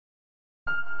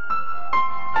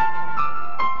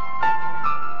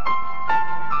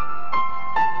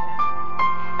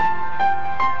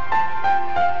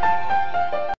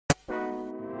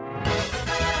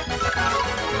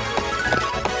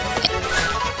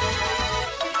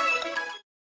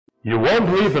You won't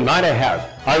believe the night I had.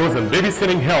 I was in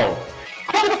babysitting hell.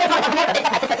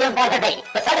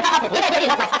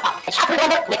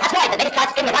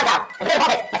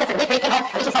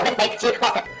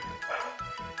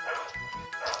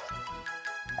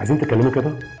 عايزين تتكلموا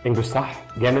كده انجلش صح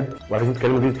جامد، وعايزين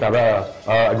تتكلموا انجليزي بتاع بقى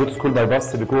I go to school by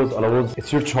bus because I was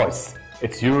it's your choice.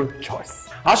 It's your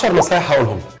choice. 10 نصايح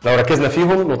هقولهم لو ركزنا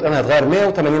فيهم نطقنا هيتغير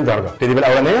 180 درجة. نبتدي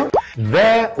بالأولانية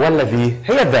ذا ولا ذي؟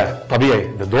 هي ذا طبيعي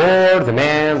the door the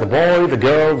man the boy the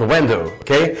girl the window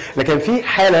اوكي. لكن في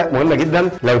حالة مهمة جدا،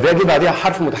 لو ذا جه بعديها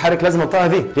حرف متحرك لازم انطقها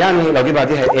ذي، يعني لو جه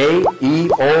بعديها A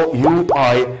E O U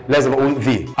I لازم اقول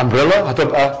ذي. umbrella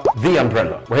هتبقى the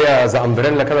umbrella، وهي ذا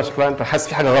umbrella كده شكلها انت حاسس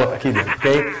في حاجة غلط اكيد يعني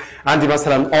اوكي. عندي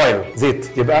مثلا اويل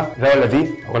زيت، يبقى ذا ولا ذي؟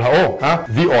 اقولها او ها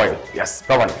ذي اويل. يس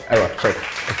طبعا ايوه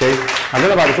اوكي.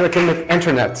 عندنا بعد كده كلمه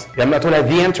انترنت، يا اما تقولها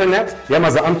ذا انترنت يا اما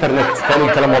ذا انترنت، تاني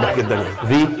الكلام واضح جدا يعني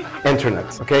ذا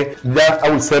انترنت اوكي. ده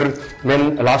اول سر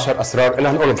من العشر اسرار اللي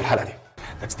هنقولهم في الحلقه دي.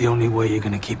 That's the only way you're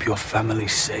gonna keep your family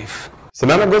safe.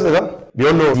 سمعنا الجزء ده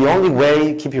بيقول له the only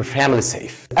way keep your family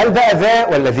safe. قال بقى ذا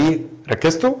ولا ذي؟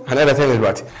 ركزتوا؟ هنقولها تاني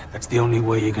دلوقتي. That's the only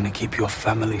way you're gonna keep your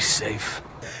family safe.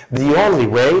 The only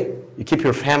way you keep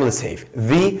your family safe.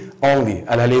 The only.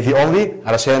 قالها ليه the only؟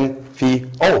 علشان في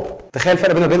O. تخيل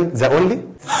الفرق بينه وبين the only.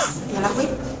 يا لهوي.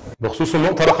 بخصوص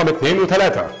النقطة رقم 2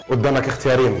 و3 قدامك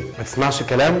اختيارين، ما تسمعش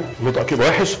كلام نطقك يبقى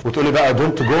وحش وتقول لي بقى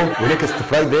دونت جو ونكست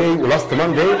فرايداي ولاست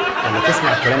مانداي. لما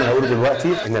تسمع الكلام اللي هقوله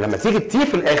دلوقتي ان لما تيجي التي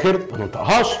في الاخر ما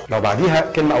ننطقهاش لو بعديها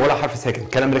كلمة اولها حرف ساكن،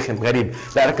 كلام رخم غريب.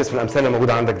 لا ركز في الامثله اللي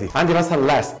موجودة عندك دي. عندي مثلا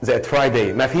لاست زائد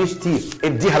فرايداي ما فيش تي،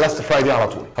 اديها لاست فرايداي على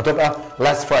طول، هتبقى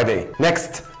لاست فرايداي.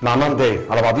 نكست مع مانداي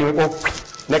على بعضهم يبقوا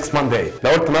next Monday.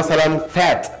 لو قلت مثلا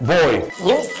fat boy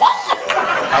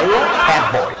ايوه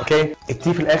fat boy اوكي.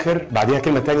 التي في الاخر بعديها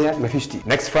كلمه ثانيه مفيش تي.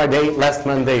 next Friday last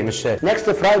Monday مش next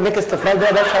Friday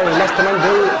يا باشا last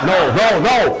Monday. no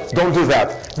don't do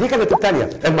that. دي كانت الثانيه.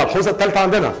 الملحوظه الثالثه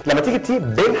عندنا لما تيجي تي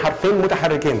بين حرفين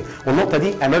متحركين، والنقطه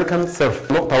دي American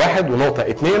surf، نقطه 1 ونقطه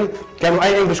 2 كانوا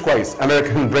اي انجلش كويس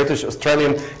American British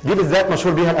Australian، دي بالذات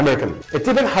مشهور بيها الامريكان.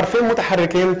 التي بين حرفين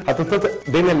متحركين هتنطق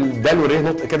بين الدال والري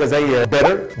نطق كده زي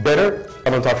better.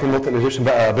 طبعا انتوا عارفين نطق الايجيبشن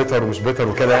بقى بيتر ومش بيتر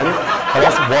وكده يعني.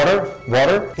 خلاص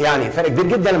water يعني فرق كبير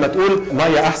جدا لما تقول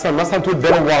ميه احسن مثلا تقول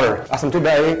better water، احسن تقول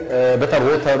بقى ايه better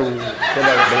water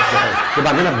وكده.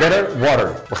 يبقى عندنا better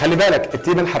water. وخلي بالك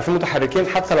التي بين حرفين متحركين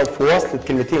حتى لو في وصل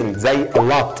كلمتين زي a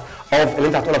lot of اللي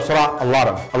انت هتقولها بسرعه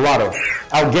a lot of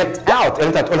او get out اللي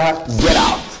انت هتقولها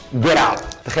get out.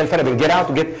 تخيل الفرق بين get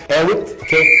out و get out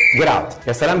اوكي. get out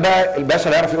يا سلام بقى الباشا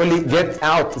اللي يعرف يقول لي get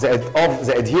out زائد of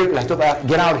زائد here اللي هتبقى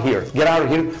get out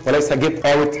here وليس get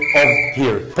out of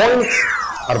here. بوينت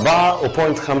 4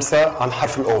 وبوينت 5 عن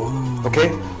حرف الاو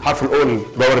اوكي. حرف الاو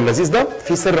الدور اللذيذ ده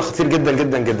في سر خطير جدا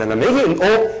جدا جدا. لما يجي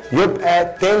الاو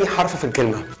يبقى تاني حرف في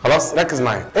الكلمه. خلاص ركز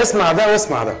معايا، اسمع ده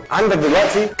واسمع ده. عندك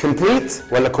دلوقتي complete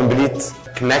ولا complete،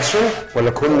 connection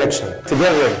ولا connection،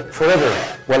 together forever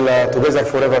ولا together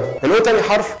forever. الاو تاني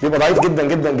حرف بيبقى ضعيف جدا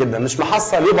جدا جدا، مش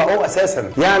محصل يبقى او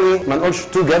اساسا. يعني ما نقولش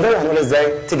together، هنقول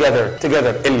ازاي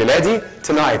together. الليله دي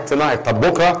tonight. طب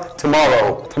بكره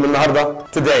tomorrow. طب النهارده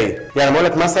today. يعني بقول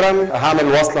لك مثلا هعمل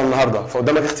وصله النهارده،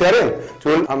 فقدامك اختيارين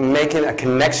تقول I'm making a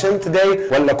connection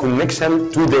today ولا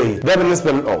connection today. ده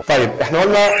بالنسبه للاو. طيب احنا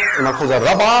قلنا الملحوظه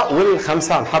الرابعه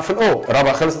والخامسه عن حرف الاو.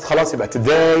 الرابعه خلصت خلاص يبقى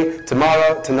today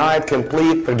tomorrow tonight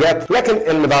complete forget. لكن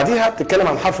اللي بعديها بتتكلم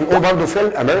عن حرف الاو برضه في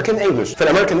الامريكان انجلش. في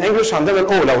الامريكان انجلش عندنا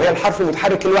الاو لو هي الحرف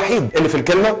المتحرك الوحيد اللي في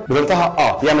الكلمه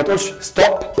بننطقها يعني ما تقولش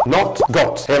stop not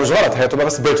got، هي مش غلط، هي تبقى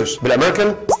بس بريتش.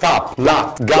 بالامريكان stop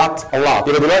lot got a lot.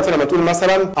 يبقى دلوقتي لما تقول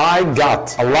مثلا I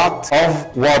got a lot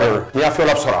of water يعرف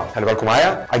يقولها بسرعه. خلي بالكم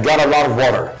معايا I got a lot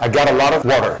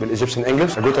of water. بالايجيبشن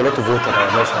انجلش I got a lot of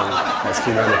water. ماشي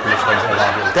اسفين يعني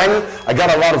مش تاني I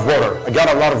got a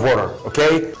lot of water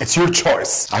اوكي. It's your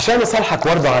choice. عشان اصالحك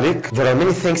وارضى عليك there are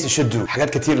many things you should do. حاجات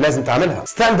كتير لازم تعملها.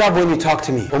 stand up when you talk to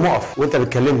me. قوم اقف وانت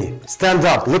بتكلمني. stand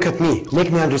up look at me make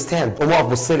me understand. قوم اقف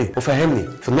بص لي وفهمني.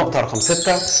 في النقطه رقم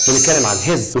 6 بنتكلم عن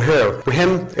his وher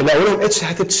وhim اللي اولهم اتش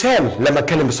هتتشال لما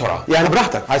اتكلم بسرعه. يعني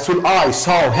براحتك عايز تقول I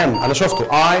saw him انا شفته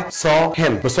I saw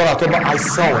him بسرعه تبقى I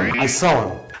saw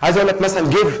him. عايز اقول لك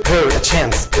مثلا give her a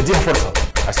chance اديها فرصه.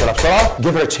 عايز تقولها بسرعه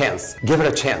give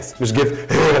her a chance مش give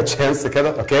her a chance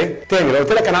كده اوكي. تاني لو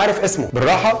قلت لك انا عارف اسمه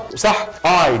بالراحه صح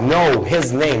I know his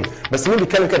name بس مين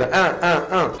بيتكلم كده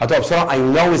هتبقى بسرعه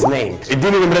I know his name.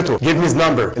 اديني نمرته give me his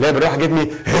number اللي هي بالراحه give me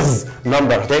his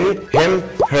number. تاني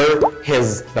him her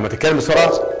his. لما تتكلم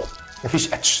بسرعه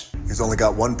مفيش اتش. He's only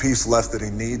got one piece left that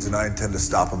he needs and I intend to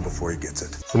stop him before he gets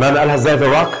it. سمعنا قالها ازاي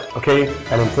The Rock اوكي.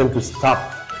 I intend to stop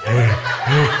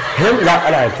him لا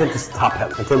انا I tend to stop him.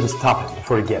 I tend to stop him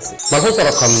before he gets it. ملحوظة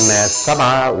رقم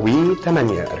 7 و8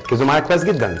 ركزوا معايا كويس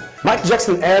جدا. مايكل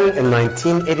جاكسون قال in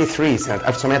 1983 سنة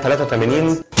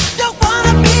 1983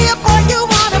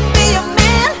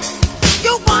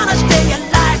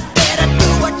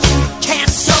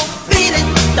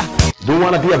 don't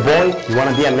wanna be a boy, you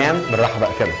wanna be a man. بالراحة بقى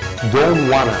كده.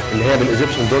 don't wanna اللي هي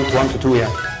بالايجيبشن don't want to do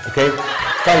يعني. اوكي؟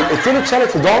 طيب التاني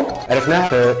اتشالت في don't عرفناها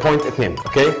في بوينت 2.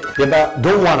 اوكي؟ يبقى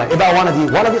don't wanna. ايه بقى wanna دي؟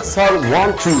 wanna دي اختصار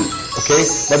want to. اوكي؟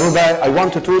 بدل بقى I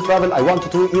want to travel, I want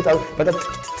to eat بدل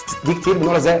دي كتير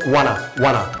بنقولها زي wanna.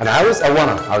 انا عاوز او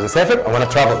wanna عاوز اسافر او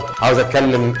wanna travel عاوز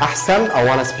اتكلم احسن او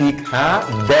wanna speak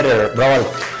better. برافو عليك.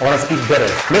 I wanna speak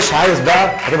better. مش عايز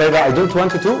بقى هتبقى ايه بقى I don't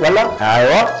want to ولا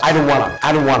ايوه I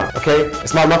don't wanna. اوكي؟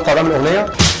 اسمعوا المقطع ده من الاغنيه.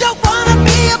 Don't wanna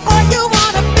be a boy, you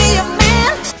wanna be a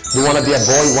man. You wanna be a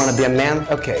boy, you wanna be a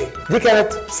man. اوكي. دي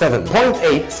كانت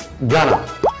 7.8 gonna.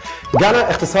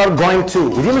 جانا اختصار going to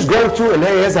ودي مش going to اللي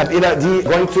هي يذهب الى دي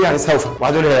going to يعني سوف.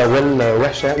 واحد يقول هي ويل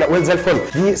وحشه لا ويل زي الفل.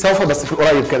 دي سوف بس في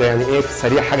القريب كده يعني ايه في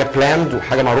سريع حاجه planned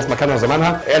وحاجه معروف مكانها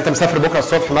وزمانها. انت مسافر بكره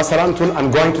الصبح مثلا تقول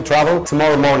I'm going to travel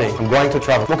tomorrow morning. I'm going to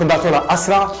travel. ممكن بقى تقولها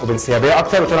اسرع وبانسيابيه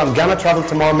اكتر وتقول I'm gonna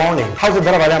travel tomorrow morning. حاول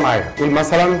تتدرب عليها معايا. قول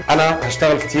مثلا انا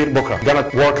هشتغل كتير بكره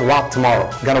gonna work a lot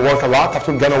tomorrow. gonna work a lot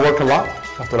هتقول gonna work a lot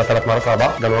هتقولها 3 مرات ورا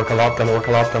بعض. gonna work a lot gonna work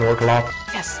a lot gonna work a lot.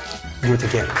 yes do it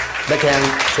again. ده كان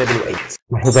 7 و8.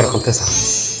 ملحوظة رقم 9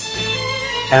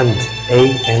 and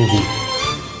A and D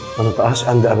ما ننطقهاش and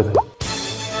ابدا. ما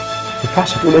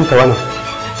ينفعش تقول انت وانا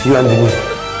you and me.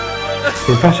 ما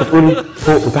ينفعش تقول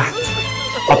فوق وتحت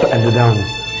up and down.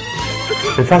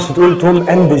 ما ينفعش تقول توم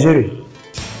and جيري.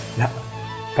 لا ما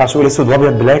ينفعش تقول اسود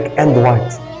وابيض black and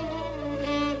white.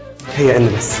 هي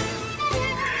ان بس.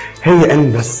 هي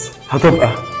ان بس. هتبقى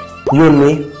you and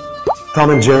me Tom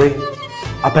and Jerry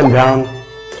up and down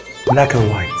black and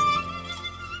white.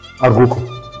 أرجوكم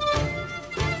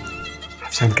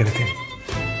عشان كده تاني.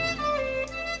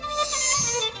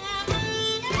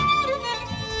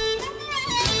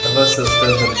 خلاص يا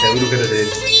أستاذ مش هيقولوا كده تاني.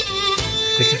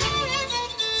 تفتكر؟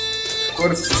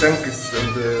 كورس ثانكس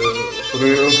فور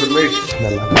يور انفورميشن. لا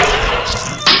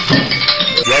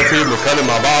دلوقتي بنتكلم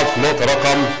مع بعض في نقطة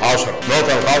رقم 10.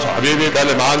 نقطة رقم 10 حبيبي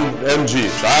بنتكلم عن ام جي.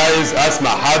 مش عايز اسمع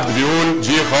حد بيقول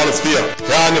جي خالص فيها.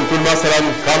 يعني بتقول مثلا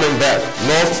coming back.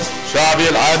 نص شعبي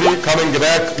العادي coming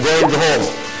back going home.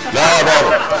 لا يا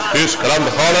بابا مفيش الكلام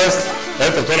ده خالص.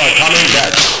 انت بتقولها coming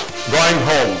back going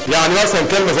home. يعني مثلا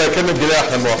كلمة زي كلمة جناح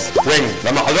لما وصل wing.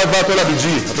 لما حضرتك بقى تقولها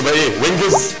بالجي هتبقى ايه؟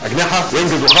 وينجز أجنحة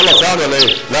وينجز وخلص يعني ولا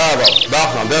ايه؟ لا يا بابا ده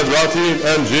احنا عندنا دلوقتي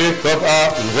ام جي تبقى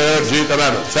من غير جي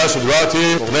تماما. تنساش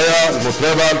دلوقتي أغنية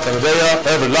المطربة الكندية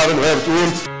ايفر لافن وهي بتقول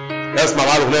اسمع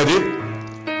معايا الأغنية دي.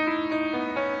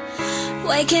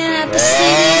 Waking up a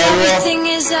city, everything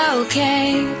is okay.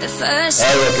 The first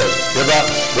ايوه كده يبقى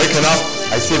waking up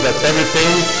I see that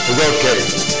everything is okay.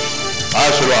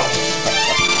 10 واحد